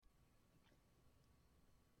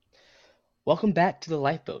Welcome back to The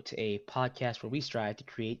Lifeboat, a podcast where we strive to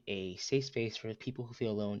create a safe space for people who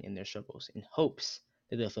feel alone in their struggles in hopes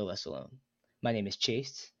that they'll feel less alone. My name is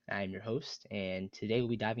Chase, I am your host, and today we'll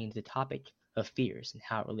be diving into the topic of fears and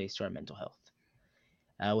how it relates to our mental health.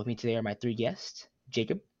 With me today are my three guests,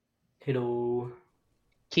 Jacob, Hello.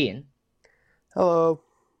 Kian, Hello.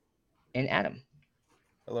 and Adam.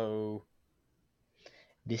 Hello.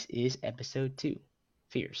 This is episode 2,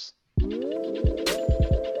 Fears.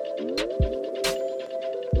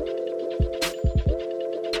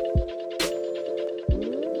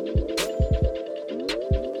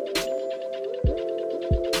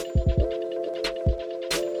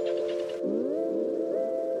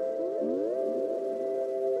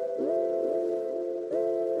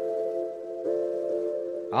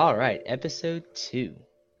 All right, episode 2.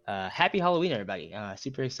 Happy Halloween, everybody.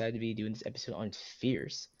 Super excited to be doing this episode on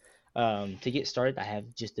fears. To get started, I have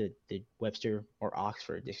just the Webster or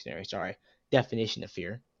Oxford dictionary, definition of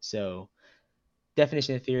fear. So,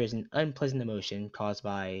 definition of fear is an unpleasant emotion caused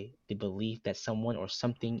by the belief that someone or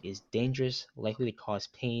something is dangerous, likely to cause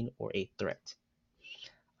pain, or a threat.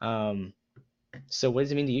 So what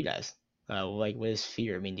does it mean to you guys? What does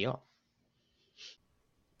fear mean to y'all?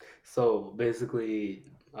 So basically,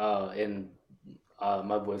 my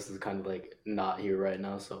voice is kind of like not here right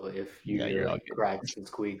now. So if you Yeah, hear you're all like good. cracks and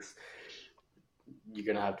squeaks, you're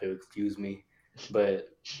gonna have to excuse me. But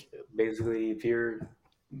basically, fear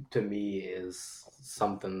to me is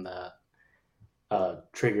something that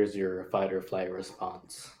triggers your fight or flight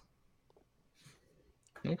response.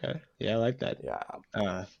 Okay, yeah, I like that. Yeah,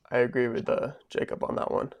 Uh, I agree with Jacob on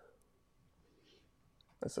that one.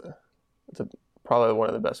 It's probably one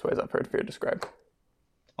of the best ways I've heard fear described.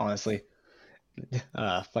 honestly,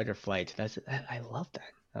 fight or flight. I love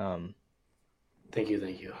that. Thank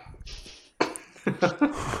you.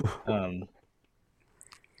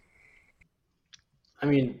 I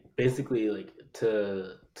mean, basically, like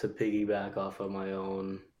to piggyback off of my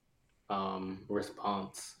own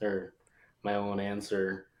response or my own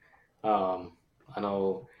answer. I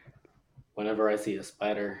know whenever I see a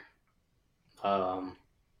spider, um,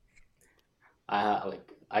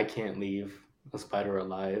 I can't leave a spider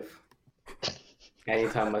alive.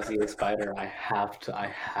 Anytime I see a spider, I have to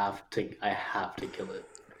kill it.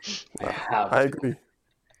 I agree.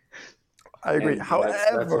 And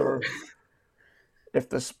However, if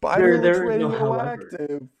the spider looks there is no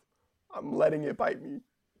radioactive, I'm letting it bite me.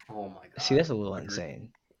 Oh my god! See, that's a little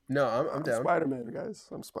insane. No, I'm down. Spider-Man, guys.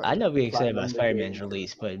 I'm Spider-Man. I know we're excited about Platinum Spider-Man's Brigade.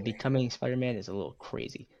 release, but becoming Spider-Man is a little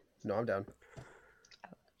crazy. No, I'm down.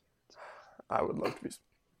 I would love to be.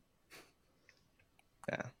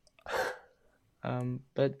 Yeah.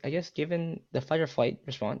 But I guess given the fight or flight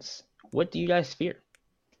response, what do you guys fear?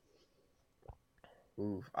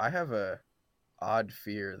 Ooh, I have a odd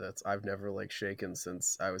fear that's I've never like shaken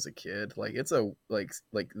since I was a kid. Like it's a like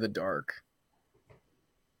the dark.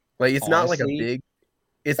 Like it's not like a Honestly, big.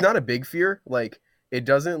 It's not a big fear. Like it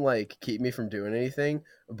doesn't like keep me from doing anything.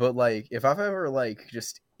 But like if I'm ever like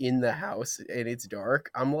just in the house and it's dark,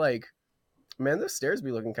 I'm like, man, those stairs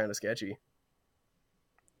be looking kind of sketchy.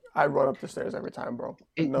 I run up the stairs every time, bro.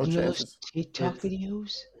 No you know those chances. TikTok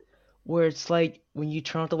videos where it's like when you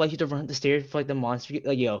turn off the light, you have to run up the stairs for like the monster.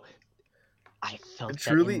 Like, yo, I felt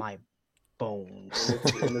that in my bones.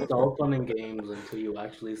 And it's all fun and games until you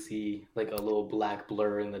actually see like a little black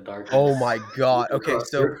blur in the darkness. Oh my god. Okay,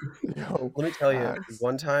 so Yo, let me tell you, facts.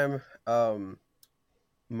 one time,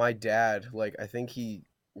 my dad, like, I think he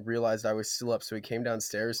realized I was still up, so he came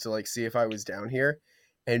downstairs to like see if I was down here,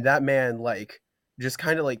 and that man like just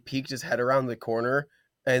kind of like peeked his head around the corner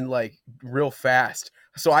and like real fast.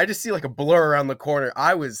 So I just see like a blur around the corner.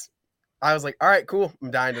 I was like, all right, cool,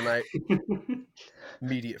 I'm dying tonight.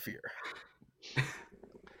 Immediate fear.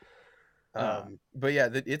 But yeah,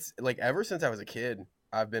 it's like ever since I was a kid,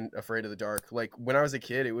 I've been afraid of the dark. Like when I was a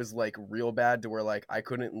kid, it was like real bad to where like I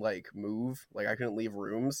couldn't like move, like I couldn't leave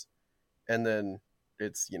rooms, and then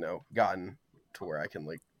it's gotten to where I can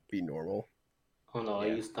like be normal. Oh no,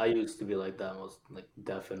 Yeah. I used to be like that most like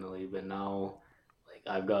definitely, but now like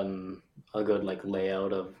I've gotten a good like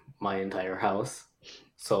layout of my entire house,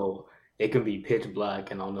 so it can be pitch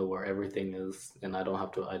black and I'll know where everything is, and I don't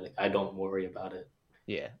have to. I don't worry about it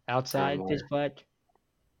Yeah, outside anymore. pitch black,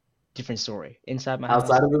 different story. Inside my house,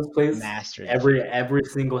 Outside of this place, master. every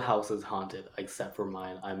single house is haunted except for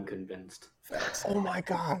mine. I'm convinced. Facts. Oh my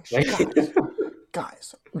gosh, Like-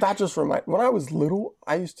 guys, that just reminds. When I was little,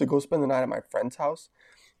 I used to go spend the night at my friend's house,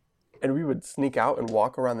 and we would sneak out and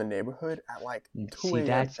walk around the neighborhood at like 2 See, a.m.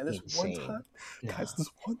 that's And this insane. one time, No. guys,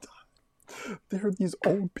 there were these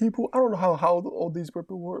old people. I don't know how old these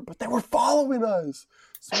people were, but they were following us.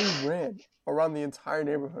 So we ran around the entire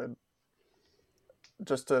neighborhood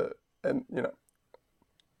just to, and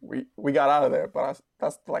we got out of there, but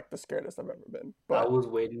that's like the scariest I've ever been. I But was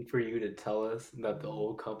waiting for you to tell us that the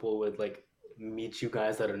old couple would like meet you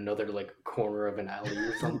guys at another like corner of an alley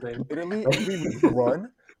or something. literally,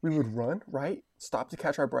 we would run, right? Stop to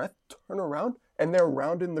catch our breath, turn around, and they're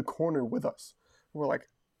rounding the corner with us. We're like,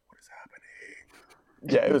 what is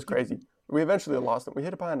happening? Yeah, it was crazy. We eventually lost them. We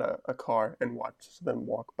hid behind a car and watched them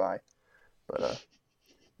walk by. But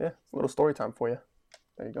yeah, a little story time for you.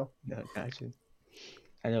 There you go. No, gotcha.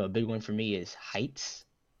 I know a big one for me is heights.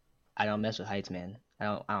 I don't mess with heights, man. I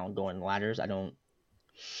don't go on ladders. I don't.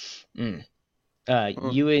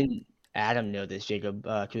 You and Adam know this, Jacob.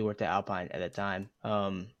 'Cause we worked at Alpine at the time.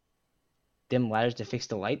 Them ladders to fix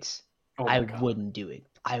the lights. Oh I my God. wouldn't do it.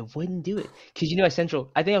 I wouldn't do it because at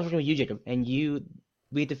Central. I think I was working with you, Jacob, and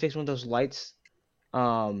we had to fix one of those lights,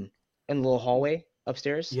 in the little hallway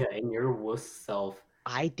upstairs. Yeah, and your wuss self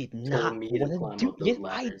I did told not me to want to climb do up those it.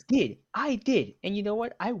 ladders. I did. And you know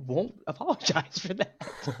what? I won't apologize for that.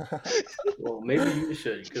 Well, maybe you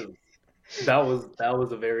should, because that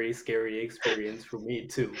was a very scary experience for me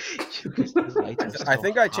too. I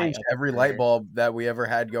think I changed every light bulb that we ever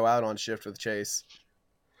had go out on shift with Chase.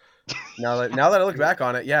 Now that I look back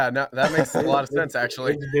on it, yeah, that makes a lot of sense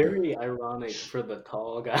actually. It's very ironic for the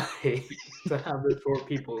tall guy to have the short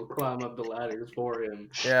people climb up the ladders for him.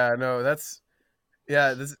 Yeah, no, that's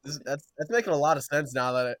making a lot of sense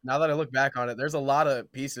now that I look back on it. There's a lot of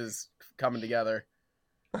pieces coming together.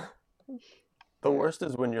 The worst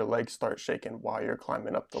is when your legs start shaking while you're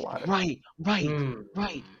climbing up the ladder. Right.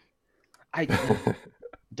 Mm. I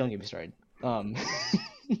don't get me started.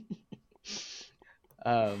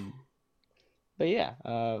 But yeah,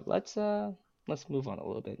 let's move on a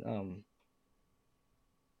little bit.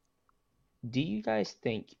 Do you guys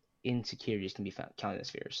think insecurities can be counted as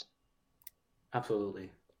fears? Absolutely.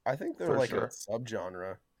 I think they're For like sure. a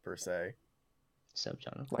subgenre per se.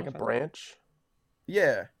 Subgenre. Like a Okay. branch.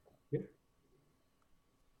 Yeah.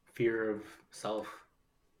 Fear of self.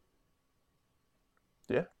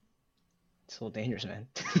 Yeah. It's a little dangerous, man.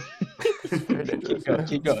 It's very dangerous.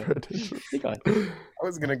 Keep going. It's very dangerous. Keep going. I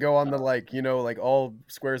was gonna go on the like all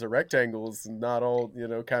squares are rectangles and not all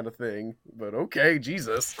kind of thing, but okay,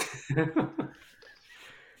 Jesus.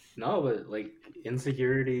 No, but like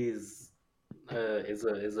insecurities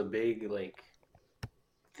is a big like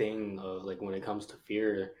thing of like when it comes to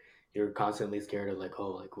fear, you're constantly scared of like,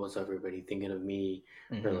 oh, like what's everybody thinking of me?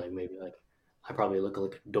 Or like maybe like I probably look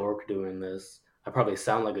like a dork doing this. I probably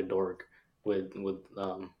sound like a dork with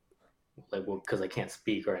like because I can't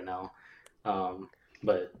speak right now.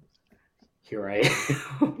 But here I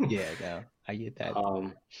am. Yeah, no, I get that.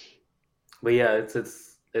 But yeah,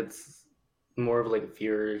 it's more of like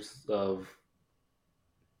fears of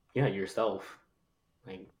yourself.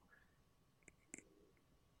 Like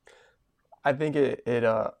I think it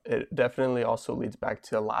definitely also leads back to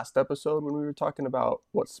the last episode when we were talking about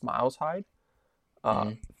what smiles hide.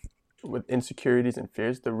 With insecurities and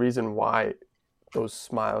fears, the reason why those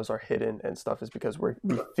smiles are hidden and stuff is because we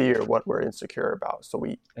fear what we're insecure about, so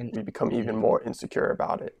we become even more insecure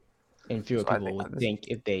about it. And fear So what I people think would think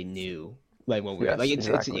if they knew, like what we're Yes, like. It's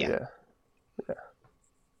exactly. yeah.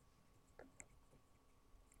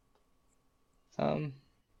 Are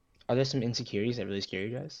there some insecurities that really scare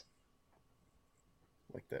you guys?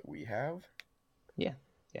 Like that we have? Yeah.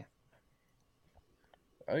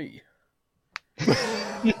 Hey.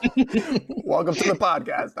 Welcome to the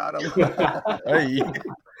podcast, Adam. Hey.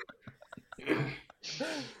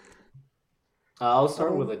 I'll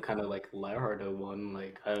start with a kind of like lighthearted one.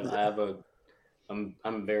 Like I'm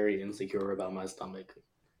very insecure about my stomach.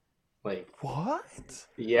 Like What?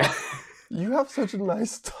 yeah. You have such a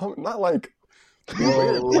nice stomach. Not like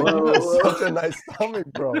Whoa, you have whoa. such a nice stomach,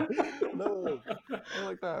 bro. No, not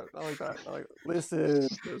like that. Not like that. Not like listen.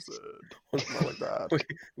 Not like that.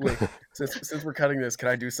 Wait, since we're cutting this, can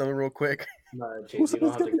I do something real quick? Nah, Chase, Who you said don't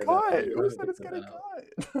it's have to getting cut that out. cut? You Who don't said have it's to getting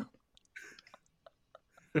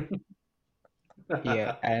cut that out.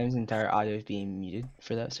 Yeah, Adam's entire audio is being muted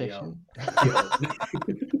for that section.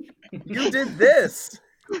 You did this.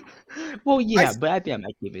 Well, yeah, but I think I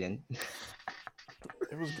might keep it in.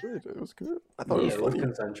 It was good. It was good. I thought Yeah, it it was was funny.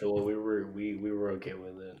 consensual. We were okay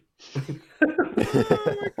with it.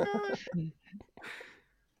 Oh my god.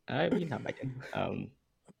 All right, we can come back in.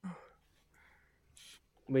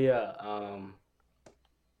 But yeah,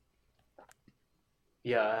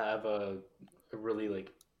 I have a really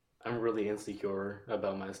like I'm really insecure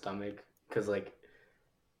about my stomach because like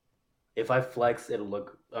if I flex, it'll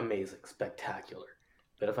look amazing, spectacular.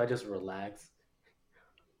 But if I just relax,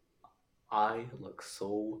 I look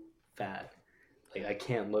so fat. Like I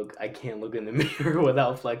can't look in the mirror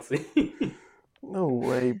without flexing. No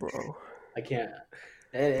way, bro. I can't.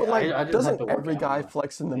 But like, I just have doesn't to work every out guy more.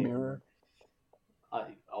 flex in the mirror?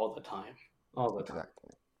 All the time. All the time. Exactly.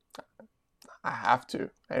 I have to.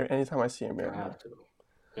 Anytime I see a I mirror. have to.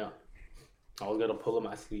 Yeah. I was gonna pull up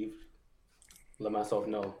my sleeve, let myself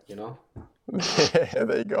know, you know? Yeah,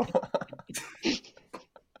 there you go.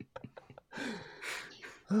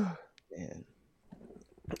 Man.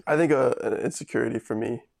 I think an insecurity for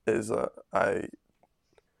me is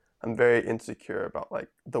I'm very insecure about like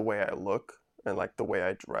the way I look and like the way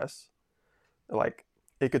I dress. Like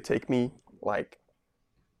it could take me like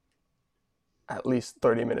at least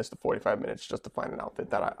 30 minutes to 45 minutes just to find an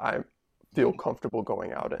outfit that I feel comfortable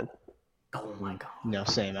going out in. Oh my god. No,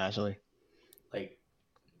 same actually. Like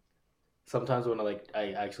sometimes when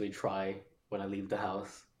I actually try when I leave the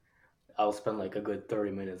house, I'll spend like a good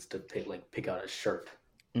 30 minutes to pick out a shirt.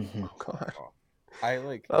 Mm-hmm. Oh God. I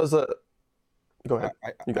like. That was a. Go ahead.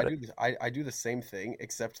 You got I it. do I do the same thing,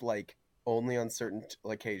 except like only on certain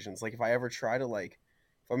occasions. Like if I ever try to like,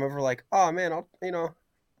 if I'm ever like, oh man, I'll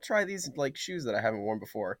try these like shoes that I haven't worn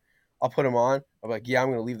before. I'll put them on. I'm like, yeah, I'm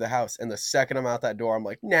gonna leave the house. And the second I'm out that door, I'm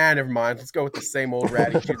like, nah, never mind. Let's go with the same old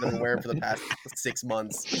ratty shoes I've been wearing for the past 6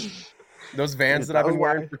 months. Those Vans that I've been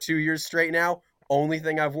wearing for 2 years straight now, only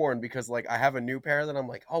thing I've worn because like I have a new pair that I'm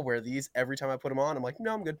like, I'll wear these every time I put them on. I'm like,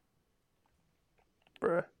 no, I'm good.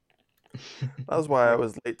 Bruh. That was why I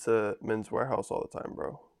was late to Men's Warehouse all the time,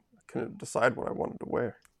 bro. I couldn't decide what I wanted to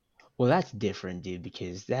wear. Well, that's different, dude,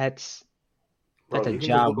 because that's Bro, a you can just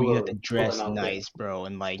job where you have to pull an dress outfit. nice, bro,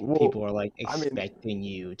 and like Well, people are like I mean, expecting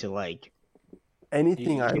you to like.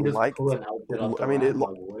 anything You I can just liked, pull an outfit off the I mean, it rack, my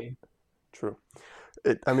looked boy. true.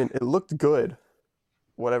 It looked good,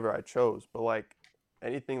 whatever I chose, but like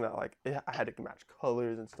anything that like I had to match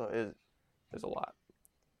colors and stuff is a lot.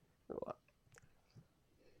 There's a lot.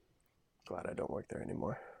 Glad I don't work there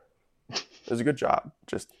anymore. It was a good job.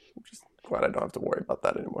 Just glad I don't have to worry about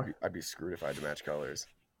that anymore. I'd be screwed if I had to match colors.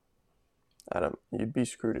 Adam, you'd be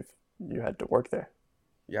screwed if you had to work there.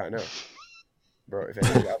 Yeah, I know. Bro, if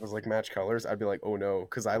any job was like match colors, I'd be like, oh no.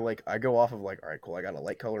 Because I go off of like, all right, cool, I got a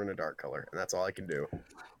light color and a dark color, and that's all I can do.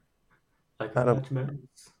 Like Adam, match members.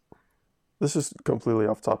 this is completely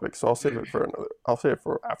off topic, so I'll save it for another. I'll save it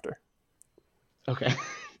for after. Okay.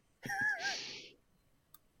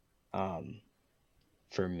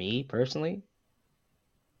 For me personally,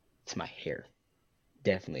 it's my hair,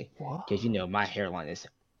 definitely, What? because my hairline is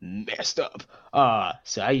messed up.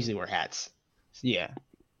 So I usually wear hats. So, yeah,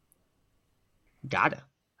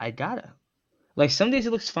 I gotta. Like some days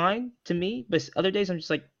it looks fine to me, but other days I'm just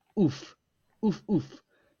like, oof, oof, oof.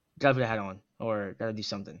 Gotta put a hat on or gotta do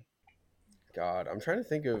something. God, I'm trying to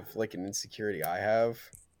think of like an insecurity I have,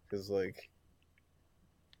 because like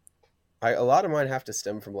a lot of mine have to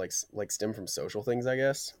stem from stem from social things, I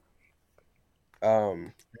guess.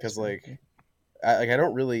 Because like I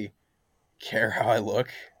don't really care how I look,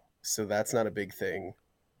 so that's not a big thing.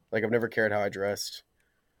 Like I've never cared how I dressed.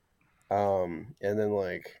 And then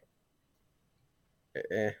like,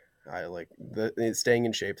 I like the staying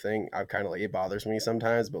in shape thing. I kind of like it bothers me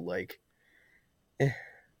sometimes, but like,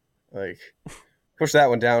 like push that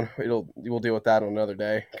one down. We'll deal with that on another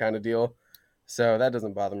day, kind of deal. So that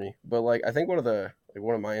doesn't bother me. But like, I think one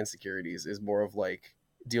of my insecurities is more of like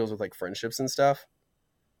deals with like friendships and stuff.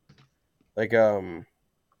 Like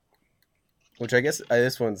which I guess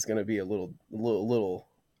this one's gonna be a little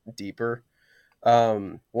deeper.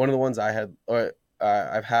 One of the ones I had, I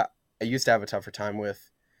used to have a tougher time with,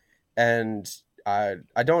 and I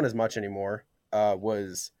don't as much anymore.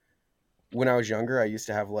 Was when I was younger, I used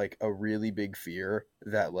to have like a really big fear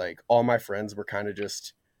that like all my friends were kind of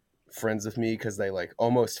just friends with me because they like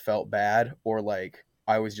almost felt bad, or like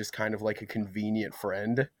I was just kind of like a convenient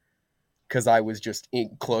friend because I was just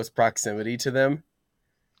in close proximity to them.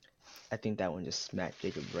 I think that one just smacked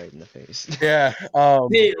Jacob right in the face. Yeah.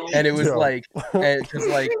 And it was Yo. like, because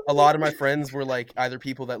like a lot of my friends were like either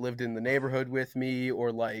people that lived in the neighborhood with me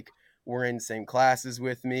or like were in same classes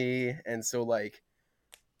with me, and so like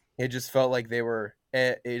it just felt like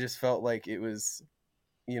it just felt like it was,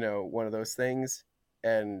 one of those things,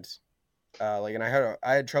 and and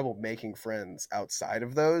I had trouble making friends outside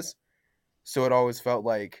of those, so it always felt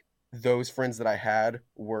like those friends that I had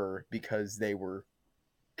were because they were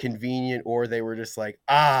convenient, or they were just like,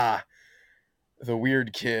 the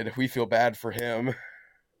weird kid, we feel bad for him.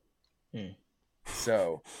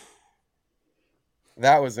 So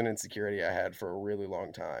that was an insecurity I had for a really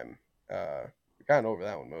long time. Gotten over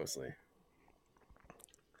that one mostly.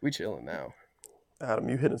 We chilling now. Adam,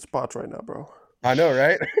 you hitting spots right now, bro. I know,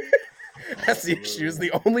 right? That's the issue. Is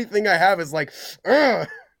the only thing I have is like, ugh.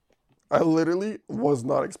 I literally was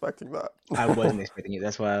not expecting that. I wasn't expecting it.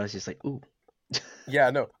 That's why I was just like, ooh. Yeah,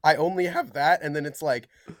 no. I only have that, and then it's like,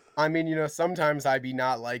 I mean, you know, sometimes I be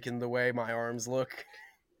not liking the way my arms look.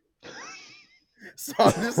 So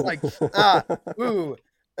I'm just like, ooh,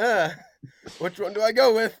 which one do I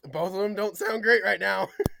go with? Both of them don't sound great right now.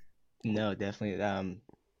 No, definitely.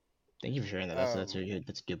 Thank you for sharing that. That's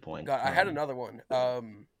a good point. God, I had another one.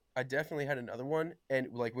 I definitely had another one, and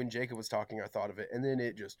like when Jacob was talking, I thought of it, and then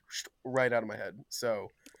it just right out of my head. So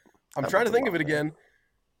I'm trying to think of it again.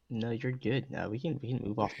 No, you're good. We can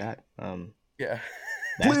move off that. Yeah,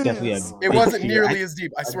 that's definitely Please. it wasn't nearly as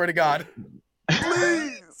deep. I swear to God.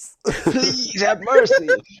 Please. Please have mercy.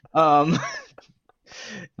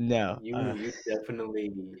 No. You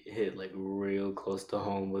definitely hit like real close to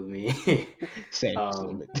home with me. Same.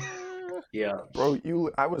 Yeah, Bro,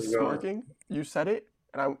 I was Bro. smirking. You said it,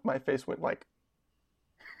 and my face went like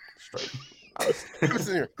straight. I was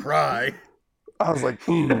sitting here cry. I was like,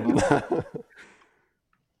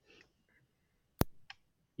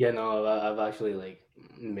 Yeah, no, I've actually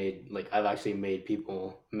made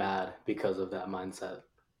people mad because of that mindset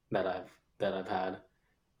that I've had.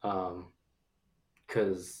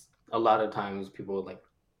 Because a lot of times people like,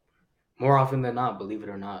 more often than not, believe it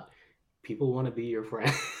or not, people want to be your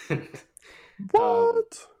friend.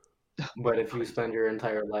 what? But if you spend your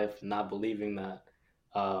entire life not believing that,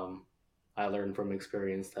 I learned from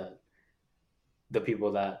experience that the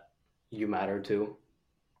people that you matter to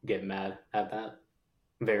get mad at that,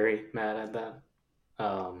 very mad at that.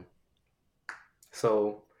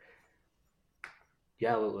 So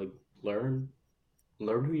yeah, like learn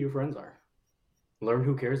who your friends are, learn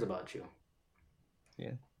who cares about you.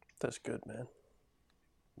 Yeah, that's good, man.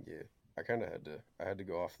 Yeah, I kind of had to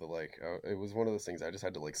go off the like. It was one of those things I just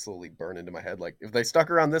had to like slowly burn into my head. Like if they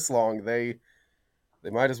stuck around this long, they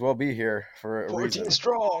might as well be here for a 14 reason.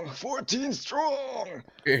 strong. 14 strong.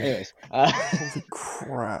 Anyways, holy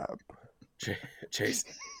crap. Chase,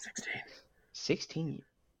 16. 16.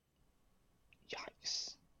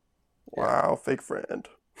 Yikes. Wow, fake friend.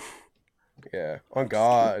 Yeah, on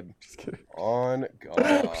God. Just kidding. On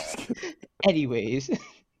God. Just kidding. Anyways,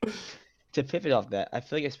 to pivot off that, I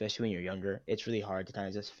feel like especially when you're younger, it's really hard to kind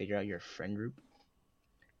of just figure out your friend group.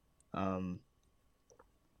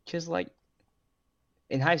 Cause like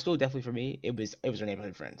in high school, definitely for me, it was our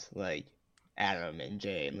neighborhood friends, like Adam and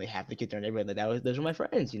Jay, and like half the kids in our neighborhood. Like those were my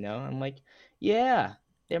friends, you know. I'm like, yeah,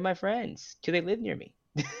 they're my friends, cause they live near me.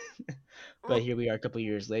 But here we are, a couple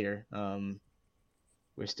years later.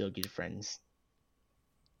 We're still good friends.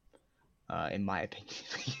 In my opinion,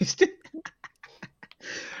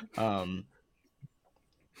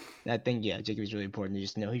 I think Jacob, is really important to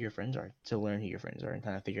just know who your friends are, to learn who your friends are, and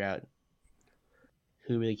kind of figure out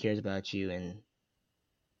who really cares about you, and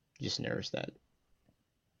just nourish that.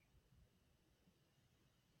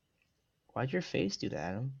 Why'd your face do that,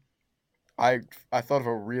 Adam? I thought of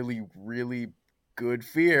a really, really good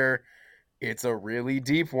fear. It's a really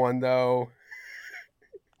deep one though.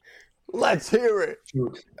 Let's hear it.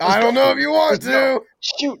 I don't know if you want to.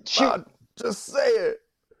 Shoot. Just say it.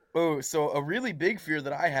 Oh, so a really big fear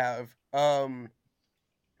that I have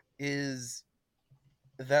is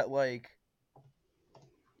that like,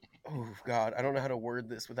 oh God, I don't know how to word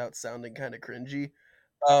this without sounding kind of cringy.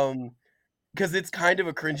 Because it's kind of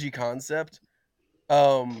a cringy concept.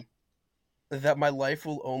 That my life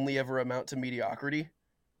will only ever amount to mediocrity.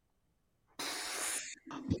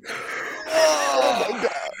 Oh my God.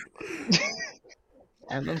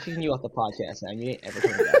 I'm kicking you off the podcast now. You ain't ever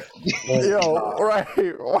coming back. Yo, right.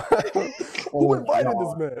 Who invited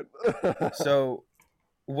this man? So,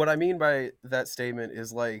 what I mean by that statement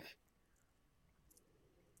is like,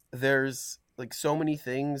 there's like so many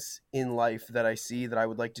things in life that I see that I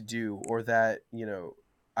would like to do, or that, you know,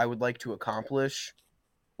 I would like to accomplish,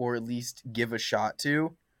 or at least give a shot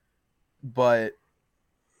to, but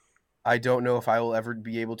I don't know if I will ever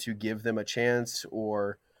be able to give them a chance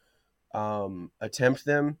or attempt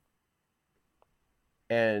them.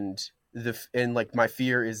 And like my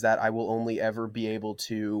fear is that I will only ever be able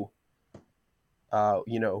to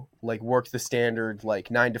you know, like work the standard like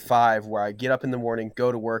 9 to 5 where I get up in the morning,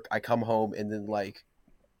 go to work, I come home, and then like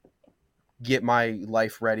get my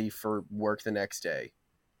life ready for work the next day.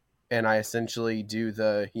 And I essentially do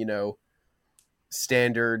the, you know,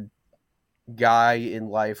 standard guy in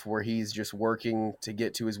life where he's just working to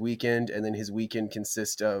get to his weekend, and then his weekend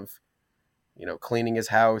consists of, you know, cleaning his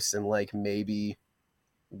house and like maybe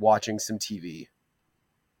watching some TV.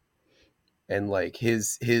 And like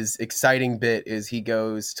his exciting bit is he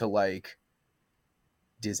goes to like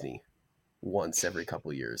Disney once every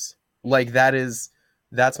couple years. Like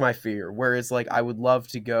that's my fear. Whereas like I would love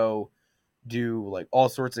to go do like all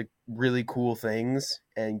sorts of really cool things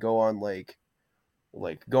and go on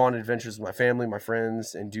go on adventures with my family, my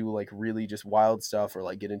friends, and do like really just wild stuff, or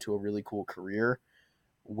like get into a really cool career,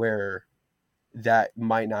 where that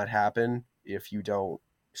might not happen if you don't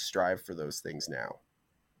strive for those things now.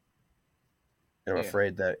 And I'm Yeah.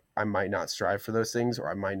 afraid that I might not strive for those things, or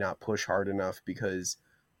I might not push hard enough because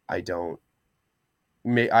I don't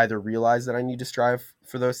may either realize that I need to strive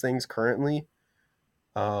for those things currently,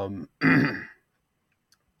 um,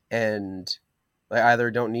 and I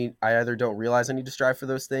either don't realize I need to strive for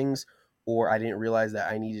those things, or I didn't realize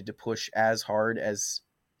that I needed to push as hard as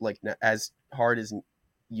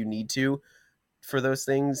you need to for those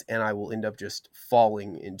things, and I will end up just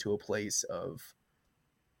falling into a place of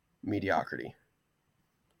mediocrity.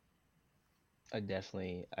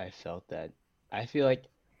 I felt that. I feel like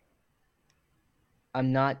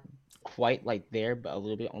I'm not quite like there, but a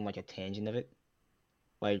little bit on like a tangent of it.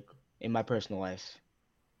 Like in my personal life,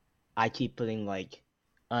 I keep putting like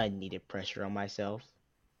unneeded pressure on myself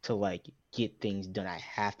to like get things done. I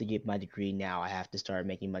have to get my degree now. I have to start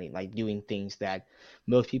making money, like doing things that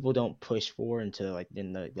most people don't push for until like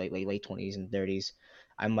in the late 20s and 30s.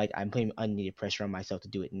 I'm putting unneeded pressure on myself to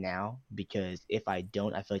do it now because if I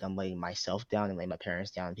don't, I feel like I'm letting myself down and letting my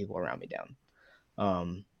parents down and people around me down.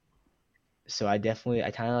 Um, so I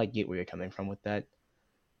kind of like get where you're coming from with that.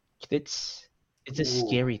 It's it's a Ooh.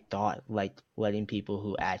 scary thought, like letting people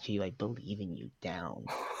who actually like believe in you down,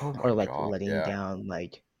 Oh or my like god, letting yeah. down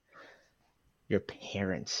like your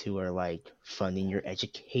parents who are like funding your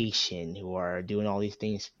education, who are doing all these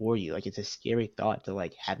things for you. Like it's a scary thought to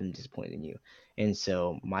like have them disappointed in you. And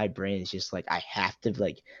so my brain is just like I have to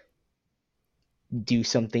like do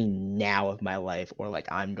something now of my life, or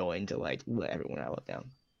like I'm going to like let everyone else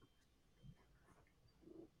down.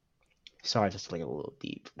 Sorry, just like a little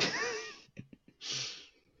deep.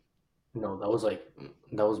 No, that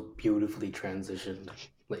was beautifully transitioned.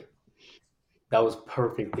 Like that was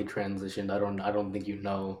perfectly transitioned. I don't think you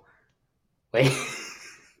know. Like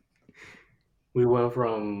we went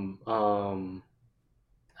from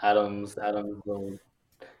Adamsville.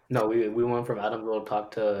 No, we went from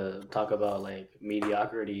Adamsville talk about like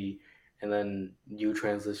mediocrity, and then you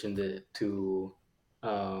transitioned it to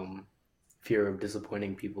um fear of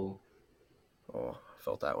disappointing people. Oh, I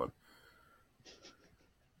felt that one.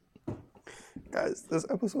 Guys, this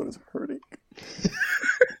episode is hurting.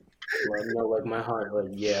 Like, no, like my heart, like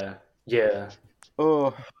yeah,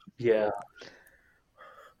 Oh, yeah.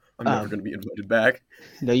 I'm never um, going to be invited back.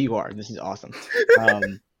 no, you are. This is awesome.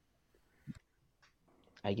 Um,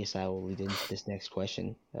 I guess I will lead into this next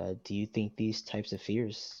question. Do you think these types of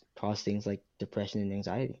fears cause things like depression and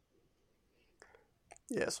anxiety?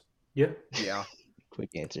 Yes. Yeah, Yeah. Quick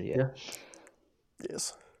answer, yeah. yeah.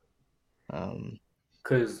 Yes. Um,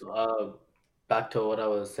 Because back to what I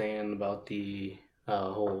was saying about the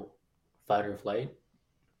whole fight or flight,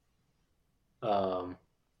 um,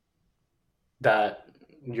 that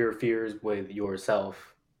your fears with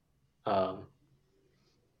yourself, um,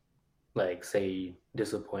 like say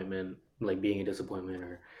disappointment, like being a disappointment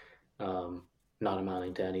or um, not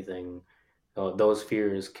amounting to anything, those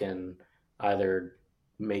fears can either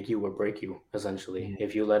make you or break you. Essentially, mhm,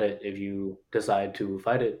 if you decide to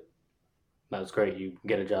fight it, that's great. You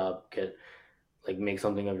get a job, get like make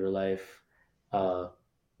something of your life. Uh,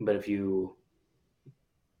 but if you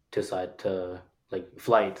decide to like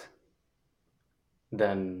flight,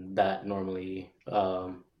 then that normally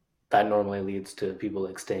leads to people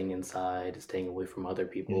like staying inside, staying away from other mhm,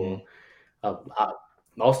 people. I,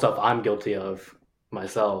 all stuff I'm guilty of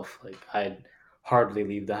myself. Like I'd hardly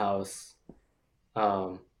leave the house,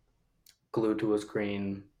 um, glued to a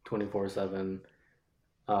screen 24/7.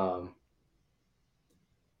 Um,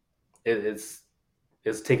 it's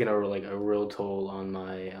taken a like a real toll on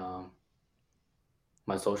my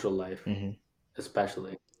social life, mhm.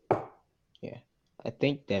 especially. Yeah. I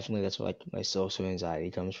think definitely that's where like my social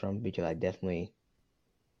anxiety comes from because I definitely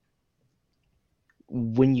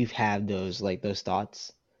when you have those like those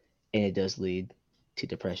thoughts and it does lead to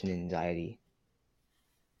depression and anxiety,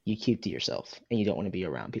 you keep to yourself and you don't want to be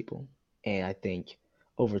around people. And I think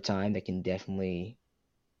over time that can definitely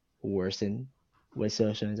worsen what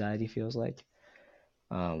social anxiety feels like.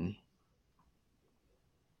 Um,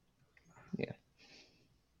 yeah.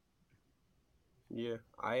 Yeah.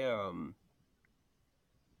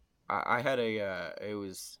 I had a it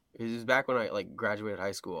was back when I like graduated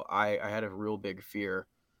high school. I had a real big fear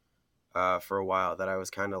for a while that I was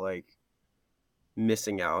kind of like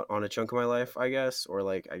missing out on a chunk of my life, I guess, or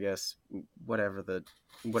like I guess whatever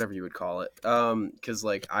you would call it. Because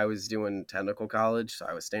like I was doing technical college, so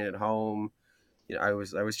I was staying at home. You know, I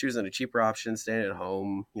was choosing a cheaper option, staying at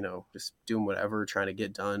home. You know, just doing whatever, trying to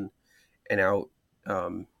get done and out.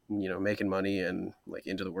 You know, making money and like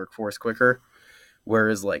into the workforce quicker.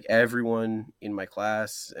 Whereas like everyone in my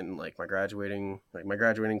class and like my graduating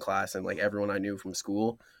class and like everyone I knew from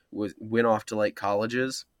school went off to like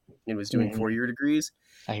colleges and was doing Mhm. 4-year degrees.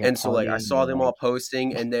 I hear And so like I partying saw and them like all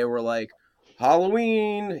posting and they were like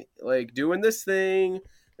Halloween, like doing this thing.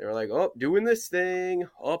 They were like, oh, doing this thing,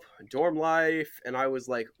 up dorm life. And I was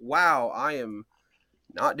like, wow, I am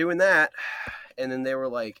not doing that. And then they were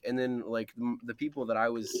like, and then like the people that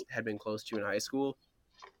had been close to in high school,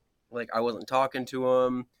 like I wasn't talking to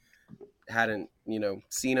them, hadn't, you know,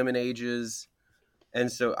 seen them in ages. And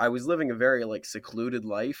so I was living a very like secluded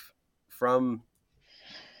life from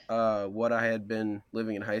what I had been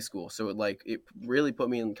living in high school. So it really put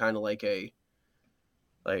me in kind of like a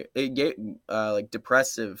like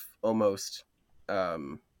depressive almost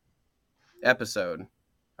um episode,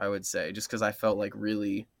 I would say, just because I felt like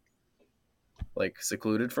really like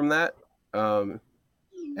secluded from that.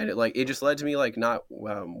 And it just led to me like not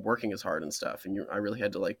working as hard and stuff. And I really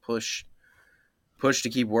had to like push to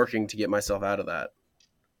keep working to get myself out of that.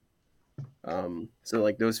 So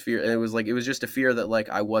like those fear, and it was just a fear that like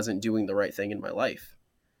I wasn't doing the right thing in my life,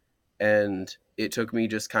 and it took me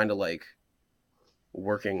just kind of like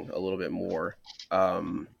working a little bit more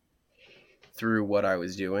through what I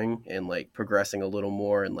was doing and like progressing a little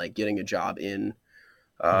more and like getting a job in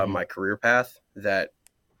Mhm. my career path that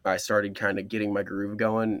I started kind of getting my groove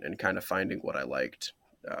going and kind of finding what I liked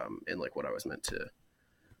and like what I was meant to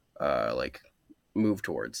like move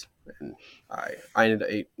towards. And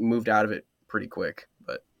I moved out of it pretty quick,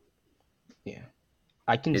 but yeah.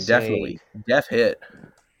 I can it say definitely def hit.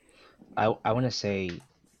 I want to say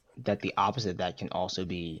that the opposite of that can also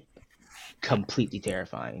be completely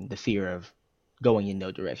terrifying. The fear of going in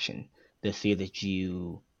no direction, the fear that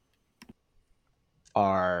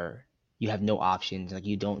are you have no options, like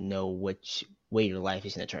you don't know which way your life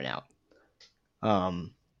is going to turn out.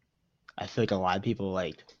 Um, I feel like a lot of people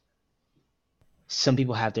like some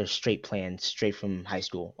people have their straight plans straight from high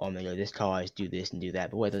school. Oh, I'm gonna go to this college, do this and do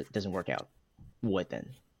that. But what if it doesn't work out? What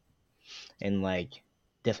then? And like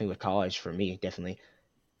definitely with college for me, definitely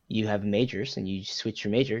you have majors and you switch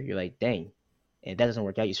your major. You're like, dang, and if that doesn't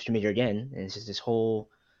work out, you switch your major again, and it's just this whole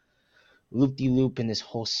loop de loop and this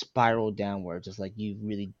whole spiral downwards. Just like you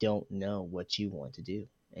really don't know what you want to do,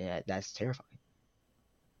 and that's terrifying.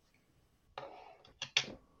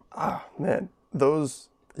 Ah, man, those,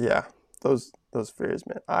 yeah, those fears,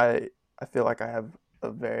 man. I feel like I have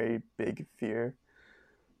a very big fear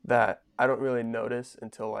that I don't really notice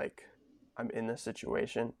until like I'm in a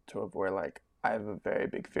situation to where like I have a very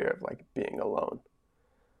big fear of like being alone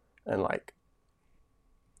and like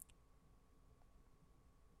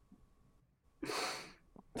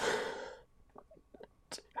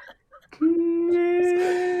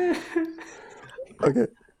okay.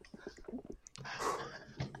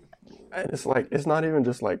 And it's like it's not even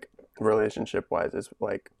just like relationship wise, it's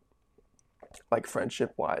like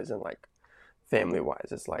friendship wise and like family wise.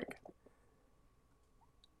 It's like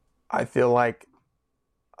I feel like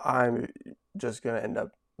I'm just gonna end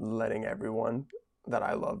up letting everyone that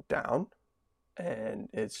I love down, and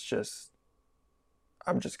it's just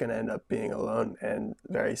I'm just gonna end up being alone and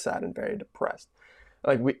very sad and very depressed.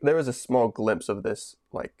 Like there was a small glimpse of this,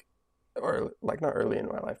 like, or like not early in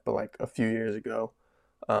my life, but like a few years ago,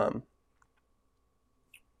 um,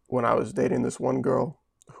 when I was dating this one girl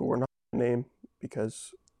who we're not gonna name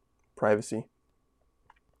because privacy.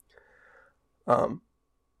 Um,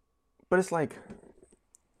 but it's like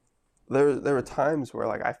there were times where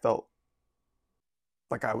like I felt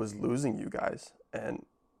like I was losing you guys, and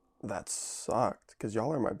that sucked because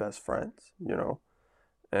y'all are my best friends, you know.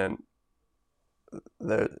 And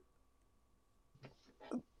there,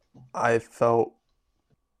 I felt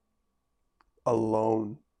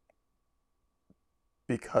alone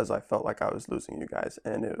because I felt like I was losing you guys,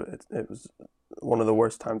 and it was one of the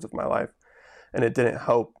worst times of my life, and it didn't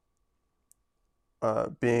help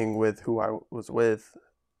being with who I was with,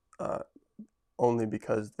 uh, only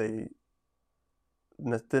because they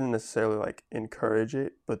didn't necessarily like encourage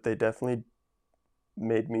it, but they definitely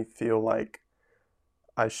made me feel like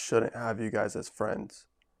I shouldn't have you guys as friends.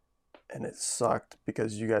 And it sucked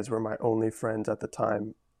because you guys were my only friends at the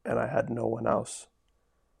time and I had no one else.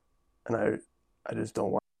 And I just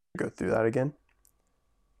don't want to go through that again.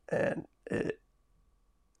 And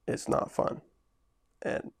it's not fun.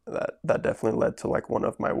 and that definitely led to like one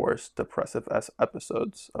of my worst depressive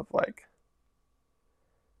episodes of like,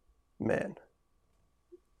 man,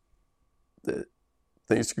 the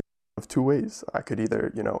things could go of two ways. I could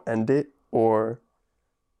either, end it, or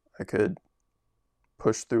I could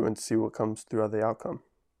push through and see what comes through the outcome.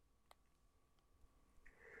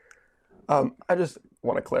 I just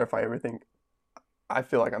want to clarify everything. I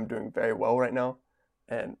feel like I'm doing very well right now,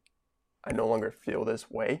 and I no longer feel this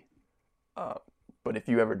way. But if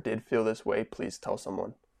you ever did feel this way, please tell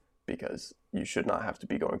someone, because you should not have to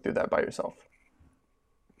be going through that by yourself.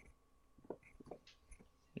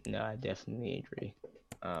 No, I definitely agree.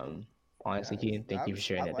 Honestly, Keaton, thank you for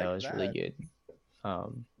sharing I that. That like was really that. good.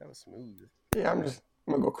 That was smooth. Yeah, I'm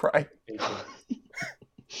gonna go cry.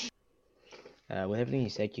 With everything you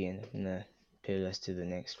said, Keaton, I'm gonna pivot us to the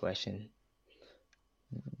next question.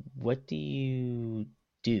 What do you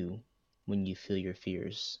do when you feel your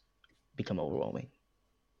fears become overwhelming?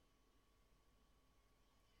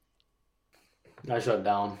 I shut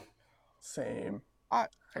down. Same. I'm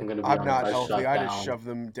gonna be I'm honest. not I healthy. shut I just down. shove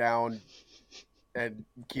them down and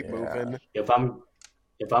keep Yeah. moving. If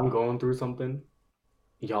I'm going through something,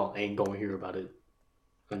 y'all ain't gonna hear about it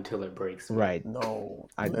until it breaks me. Right. No,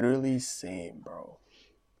 literally same, bro.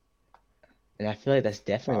 And I feel like that's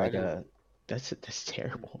definitely I like didn't- that's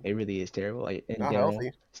terrible. It really is terrible. Like in Not general,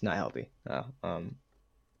 healthy. it's not healthy.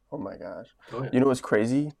 Oh my gosh. Oh, yeah. You know what's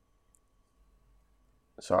crazy?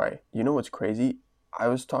 Sorry. You know what's crazy? I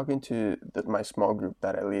was talking to my small group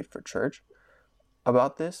that I lead for church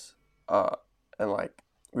about this, and like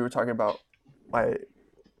we were talking about my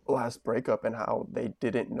last breakup and how they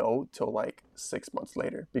didn't know till like 6 months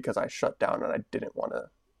later because I shut down and I didn't want to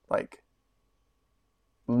like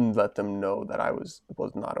let them know that I was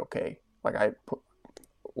not okay.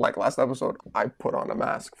 Like last episode, I put on a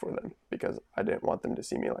mask for them because I didn't want them to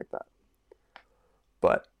see me like that.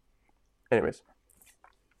 But anyways,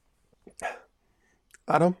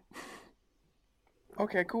 Adam?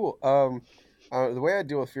 Okay, cool. The way I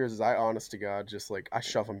deal with fears is I, honest to God, just like I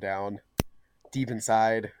shove them down deep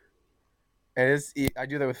inside, and I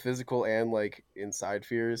do that with physical and like inside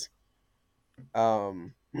fears.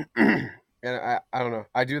 And I don't know.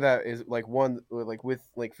 I do that is like one like with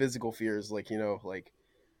like physical fears, like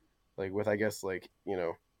like with I guess like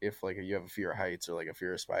if like you have a fear of heights or like a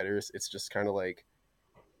fear of spiders, it's just kind of like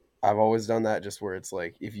I've always done that, just where it's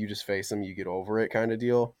like if you just face them, you get over it kind of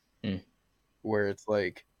deal. Mm. Where it's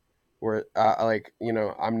like where like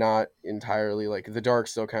I'm not entirely like the dark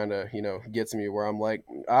still kind of gets me where I'm like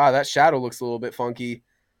that shadow looks a little bit funky.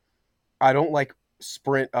 I don't like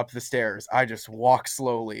sprint up the stairs. I just walk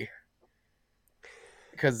slowly.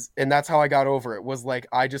 And that's how I got over it, was like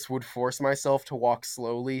I just would force myself to walk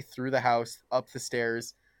slowly through the house, up the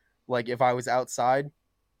stairs. Like if I was outside,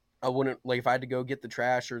 I wouldn't, like if I had to go get the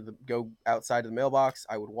trash or go outside to the mailbox,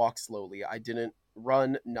 I would walk slowly. I didn't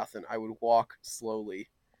run, nothing. I would walk slowly.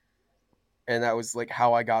 And that was like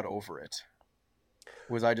how I got over it.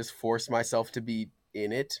 Was I just forced myself to be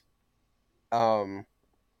in it. And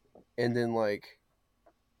then like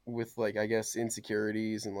with like I guess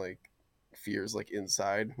insecurities and like fears like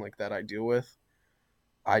inside like that I deal with,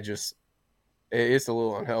 it's a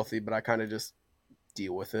little unhealthy, but I kind of just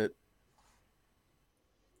deal with it.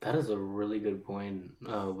 That is a really good point.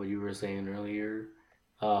 What you were saying earlier,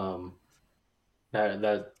 um,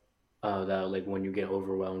 that like when you get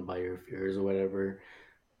overwhelmed by your fears or whatever,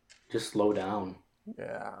 just slow down.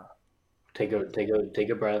 Yeah. Take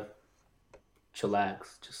a breath,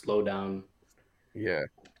 chillax, just slow down. Yeah.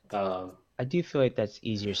 I do feel like that's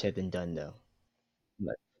easier said than done, though.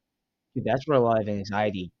 Like, dude, that's where a lot of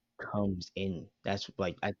anxiety comes in. That's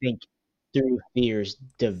like I think through fears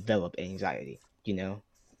develop anxiety. You know.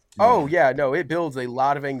 Oh yeah, no, it builds a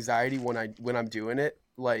lot of anxiety when I'm doing it.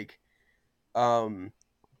 Um,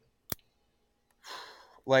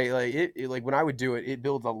 like when I would do it, it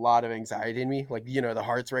builds a lot of anxiety in me. Like the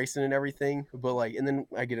heart's racing and everything. But like, and then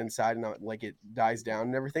I get inside and like it dies down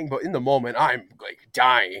and everything. But in the moment, I'm like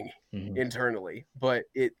dying internally. But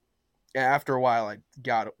after a while, I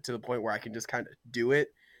got to the point where I can just kind of do it,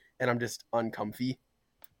 and I'm just uncomfy.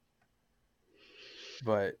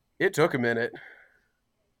 But it took a minute.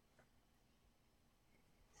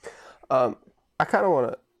 I kind of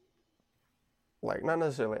want to, like, not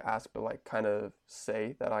necessarily ask, but like kind of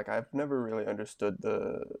say that like I've never really understood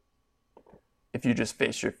if you just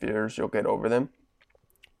face your fears, you'll get over them.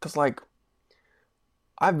 Cause like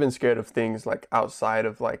I've been scared of things like outside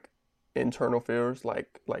of like internal fears,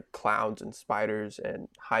 like clowns and spiders and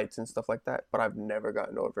heights and stuff like that, but I've never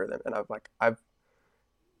gotten over them, and I've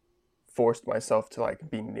forced myself to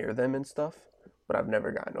like be near them and stuff, but I've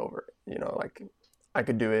never gotten over it. Like I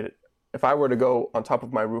could do it. If I were to go on top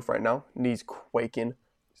of my roof right now, knees quaking,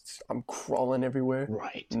 I'm crawling everywhere.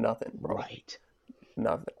 Right. Nothing, bro. Right.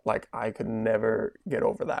 Nothing. Like, I could never get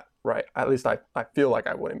over that. Right. At least I feel like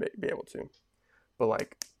I wouldn't be able to. But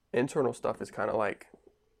like internal stuff is kind of like,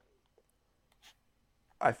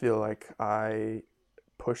 I feel like I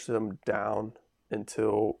push them down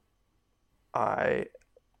until I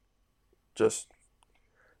just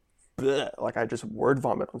like I just word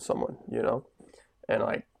vomit on someone, you know? And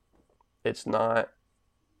like it's not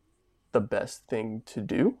the best thing to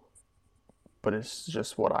do, but it's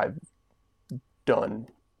just what I've done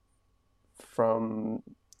from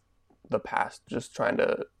the past, just trying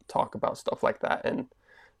to talk about stuff like that and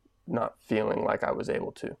not feeling like I was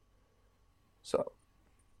able to. So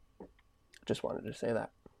just wanted to say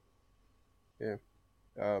that. Yeah.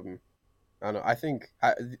 I don't know. I think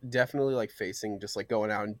definitely like facing, just like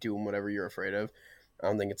going out and doing whatever you're afraid of. I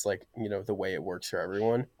don't think it's like, the way it works for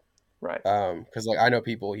everyone. Right. Because like I know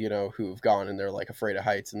people, who've gone and they're like afraid of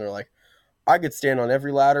heights and they're like, I could stand on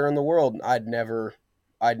every ladder in the world and I'd never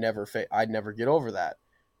get over that.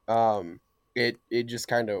 It just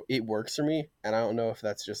kind of, it works for me, and I don't know if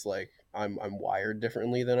that's just like I'm wired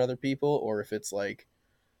differently than other people, or if it's like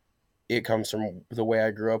it comes from the way I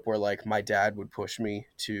grew up, where like my dad would push me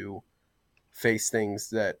to face things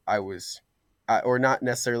that or not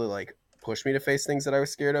necessarily like push me to face things that I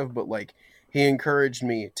was scared of, but like he encouraged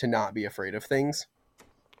me to not be afraid of things.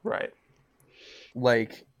 Right.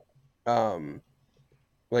 Like,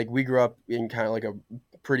 like we grew up in kind of like a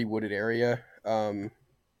pretty wooded area, and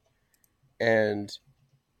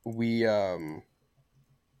we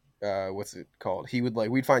what's it called?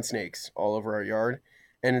 We'd find snakes all over our yard,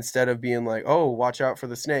 and instead of being like, "Oh, watch out for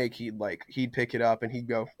the snake," he'd pick it up and he'd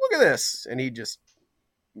go, "Look at this," and he'd just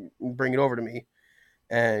bring it over to me,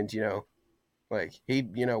 and like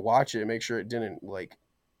he'd watch it, make sure it didn't like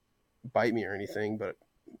bite me or anything, but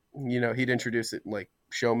he'd introduce it and like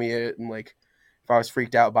show me it, and like if I was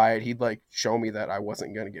freaked out by it, he'd like show me that I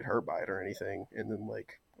wasn't gonna get hurt by it or anything, and then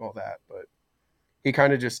like all that. But he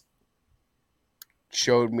kind of just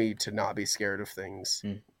showed me to not be scared of things.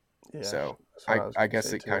 Yeah. So That's what was I gonna guess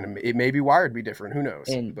say, it too. kind of, it may be wired to be different. Who knows?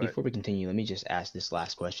 And But before we continue, let me just ask this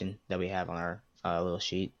last question that we have on our little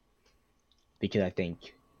sheet, because I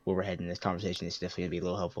think where we're heading in this conversation is definitely going to be a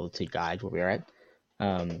little helpful to guide where we are at.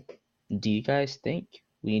 Do you guys think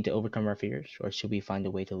we need to overcome our fears, or should we find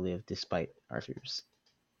a way to live despite our fears?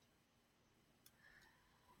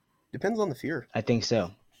 depends on the fear. I think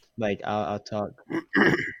so. Like I'll talk.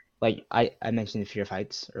 Like I mentioned the fear of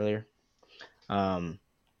heights earlier. I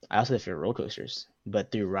also have fear of roller coasters,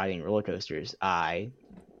 but through riding roller coasters, I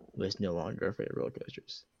was no longer afraid of roller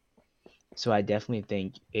coasters. So I definitely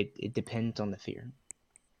think it depends on the fear.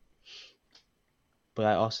 But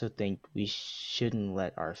I also think we shouldn't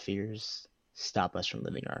let our fears stop us from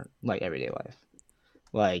living our like everyday life.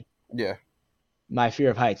 Like Yeah. my fear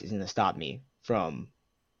of heights isn't gonna stop me from,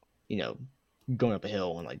 going up a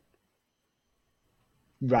hill and like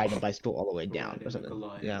riding a bicycle all the way down or something.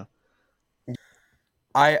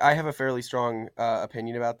 I have a fairly strong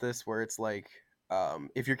opinion about this, where it's like,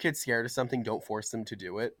 if your kid's scared of something, don't force them to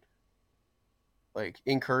do it. Like,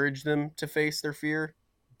 encourage them to face their fear,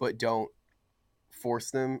 but don't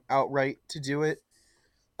force them outright to do it.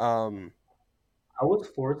 I was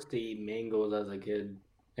forced to eat mangoes as a kid,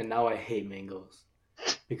 and now I hate mangoes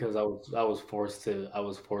because I was forced to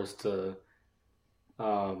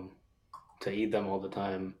eat them all the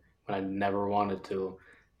time when I never wanted to,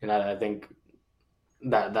 and I think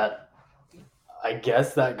that I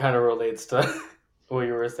guess that kind of relates to what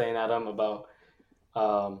you were saying, Adam,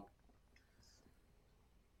 um,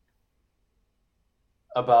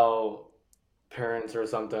 about parents or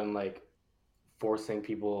something, like forcing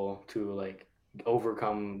people to like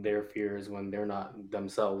overcome their fears when they're not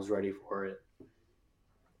themselves ready for it.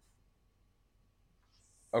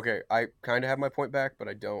 Okay, I kind of have my point back, but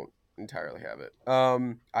I don't entirely have it.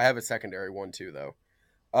 I have a secondary one too, though.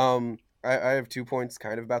 I have 2 points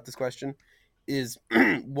kind of about this question. Is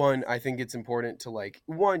one, I think it's important to like,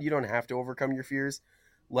 one, you don't have to overcome your fears.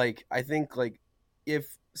 Like, I think like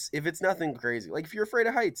if it's nothing crazy, like if you're afraid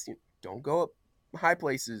of heights, don't go up high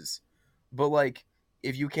places. But like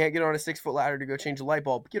if you can't get on a 6-foot ladder to go change a light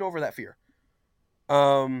bulb, get over that fear.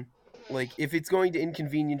 Like if it's going to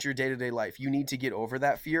inconvenience your day-to-day life, you need to get over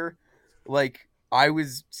that fear. Like I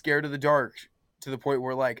was scared of the dark to the point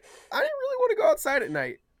where like I didn't really want to go outside at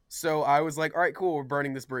night. So I was like, all right, cool, we're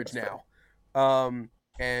burning this bridge now.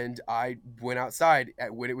 And I went outside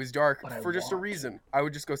when it was dark for just a reason. I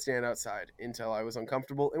would just go stand outside until I was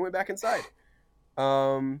uncomfortable and went back inside.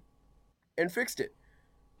 And fixed it.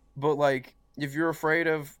 But like if you're afraid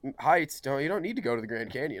of heights, you don't need to go to the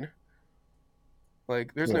Grand Canyon.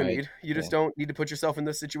 Like, there's no Right. need. You just don't need to put yourself in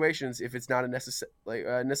those situations if it's not a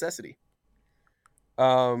necessity.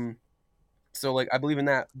 So like I believe in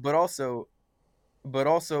that, but also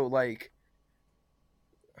like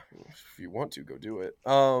if you want to go do it.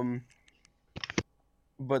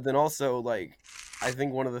 But then also like I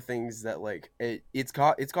think one of the things that like it's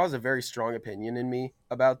caused a very strong opinion in me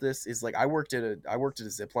about this is like I worked at a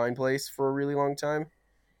zipline place for a really long time,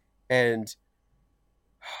 and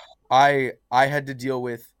I had to deal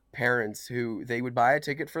with parents who they would buy a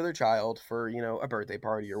ticket for their child for, you know, a birthday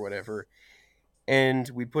party or whatever, and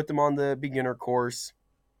we put them on the beginner course.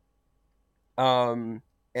 And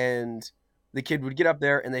the kid would get up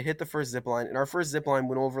there and they hit the first zip line, and our first zip line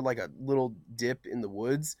went over like a little dip in the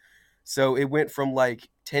woods, so it went from like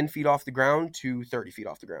 10 feet off the ground to 30 feet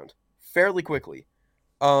off the ground fairly quickly.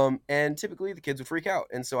 And typically the kids would freak out,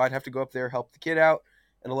 and so I'd have to go up there, help the kid out,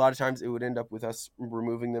 and a lot of times it would end up with us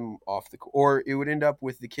removing them off or it would end up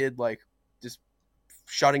with the kid like just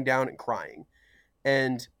shutting down and crying,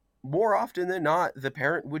 and more often than not the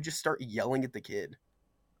parent would just start yelling at the kid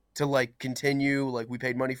to like continue, like, we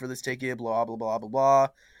paid money for this ticket, blah blah blah blah blah.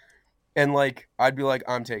 And like I'd be like,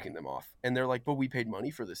 I'm taking them off, and they're like, but we paid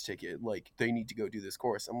money for this ticket, like they need to go do this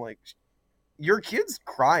course. I'm like, your kid's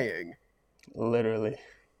crying, Literally.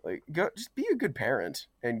 like go just be a good parent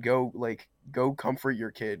and go comfort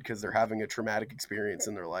your kid because they're having a traumatic experience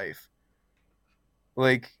in their life.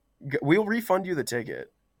 Like, we'll refund you the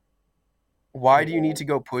ticket. Why do you need to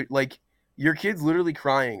go put, like, your kid's literally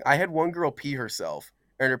crying? I had one girl pee herself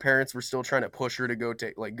and her parents were still trying to push her to go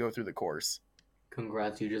through the course.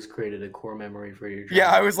 Congrats, you just created a core memory for your child.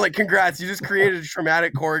 Yeah, I was like, congrats, you just created a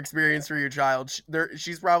traumatic core experience for your child.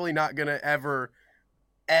 She's probably not gonna ever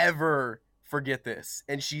forget this,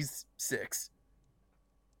 and she's 6.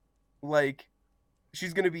 Like,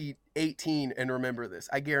 she's gonna be 18 and remember this.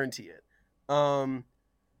 I guarantee it. And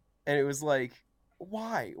it was like,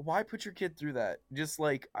 why put your kid through that? Just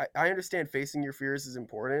like I understand facing your fears is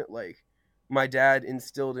important. Like, my dad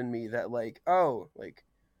instilled in me that, like, oh, like,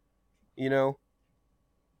 you know,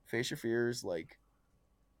 face your fears, like,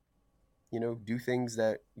 you know, do things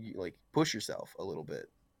that you, like, push yourself a little bit,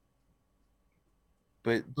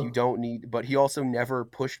 but you don't need. But he also never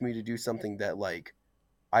pushed me to do something that like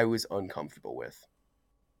I was uncomfortable with.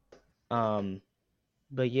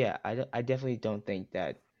 But yeah, I definitely don't think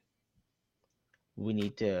that we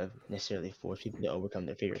need to necessarily force people to overcome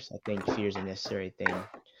their fears. I think fear is a necessary thing.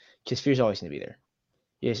 Just fear is always going to be there.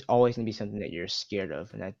 It's always going to be something that you're scared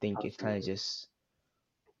of, and I think it's kind of just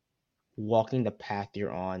walking the path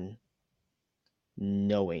you're on,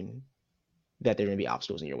 knowing that there are going to be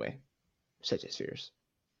obstacles in your way, such as fears.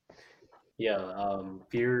 Yeah,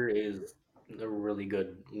 fear is a really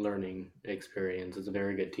good learning experience. It's a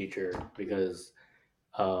very good teacher because,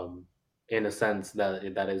 in a sense,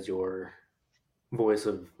 that is your voice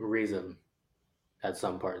of reason at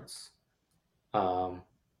some parts. Um,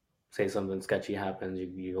 Say something sketchy happens,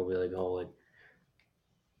 you'll be like, oh, like,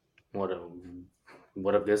 what if,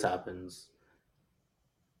 what if this happens?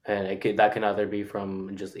 And that can either be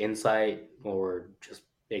from just insight or just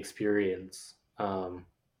experience.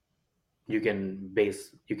 You can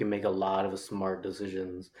make a lot of smart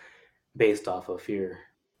decisions based off of fear.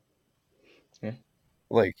 Yeah.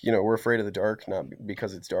 Like, you know, we're afraid of the dark, not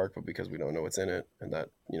because it's dark, but because we don't know what's in it, and that,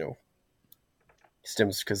 you know,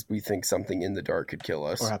 stems because we think something in the dark could kill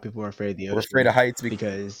us. Or how people are afraid of the ocean. We're afraid of heights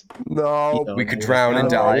because No, we could drown and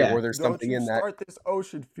die, yeah. or there's don't something you in that. start this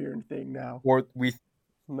ocean fear thing now. Or we,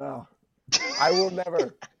 No, I will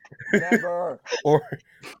never, never or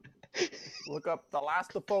look up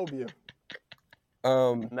thalassophobia.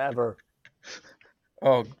 um, Never.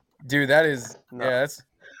 oh, dude, that is No. yeah,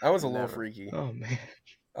 that was a little Never. freaky. Oh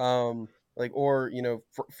man. Like, or, you know,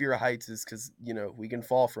 fear of heights is because, you know, we can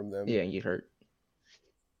fall from them. Yeah, and get hurt.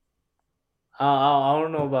 I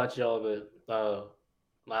don't know about y'all, but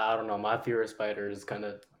I don't know. My fear of spiders kind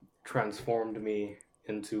of transformed me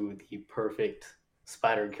into the perfect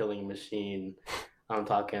spider killing machine. I'm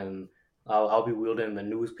talking. I'll be wielding the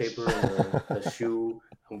newspaper and the shoe.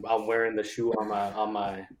 I'm wearing the shoe on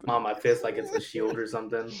my fist like it's a shield or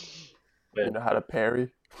something. But You know how to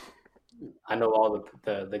parry? I know all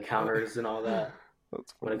the counters and all that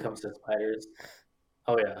That's when it funny. comes to spiders.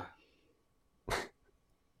 Oh yeah.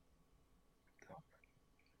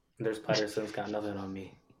 Their spider sense got nothing on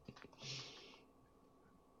me.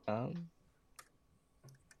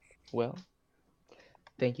 Well,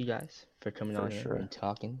 thank you guys for coming For on here sure. and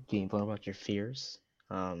talking, being vulnerable about your fears.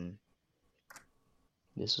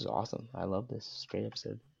 This was awesome. I love this. It's a great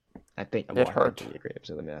episode. I think It hurt. It's a great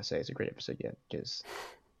episode. Let me not say it's a great episode yet, because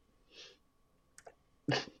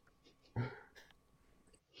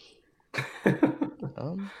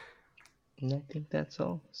and I think that's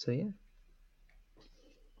all. So yeah.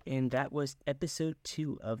 And that was episode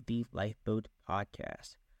 2 of the Lifeboat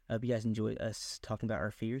Podcast. I hope you guys enjoyed us talking about our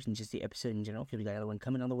fears and just the episode in general, because we got another one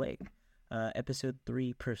coming on the way. Episode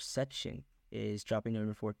 3, Perception, is dropping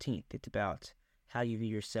November 14th. It's about how you view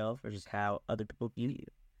yourself versus how other people view you,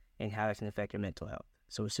 and how that can affect your mental health.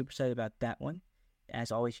 So we're super excited about that one.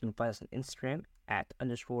 As always, you can find us on Instagram at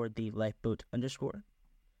 _the_lifeboat_.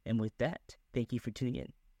 And with that, thank you for tuning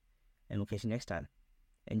in. And we'll catch you next time.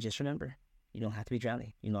 And just remember, you don't have to be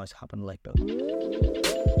drowning. You can always hop on the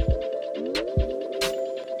lifeboat.